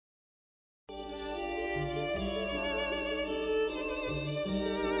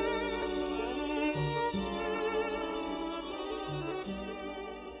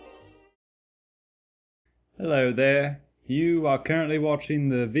Hello there. You are currently watching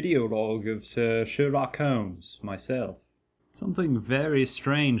the video log of Sir Sherlock Holmes, myself. Something very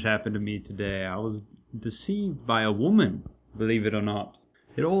strange happened to me today. I was deceived by a woman, believe it or not.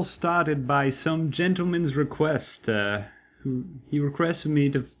 It all started by some gentleman's request. He requested me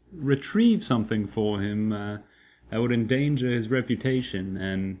to retrieve something for him that would endanger his reputation,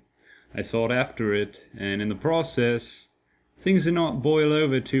 and I sought after it, and in the process, things did not boil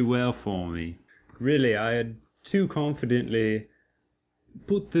over too well for me. Really, I had too confidently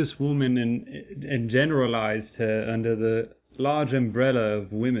put this woman and generalized her under the large umbrella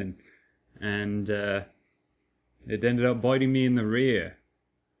of women, and it ended up biting me in the rear.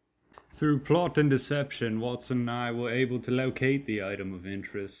 Through plot and deception, Watson and I were able to locate the item of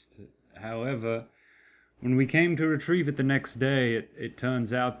interest. However, when we came to retrieve it the next day, it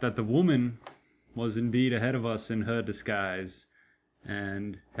turns out that the woman was indeed ahead of us in her disguise,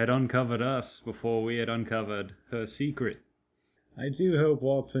 and had uncovered us before we had uncovered her secret. I do hope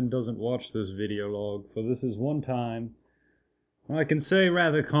Watson doesn't watch this video log, for this is one time when I can say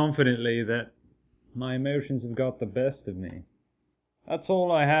rather confidently that my emotions have got the best of me. That's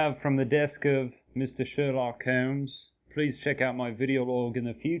all I have from the desk of Mr. Sherlock Holmes. Please check out my video log in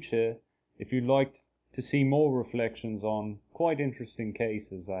the future if you'd like to see more reflections on quite interesting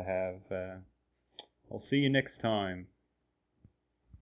cases I have. I'll see you next time.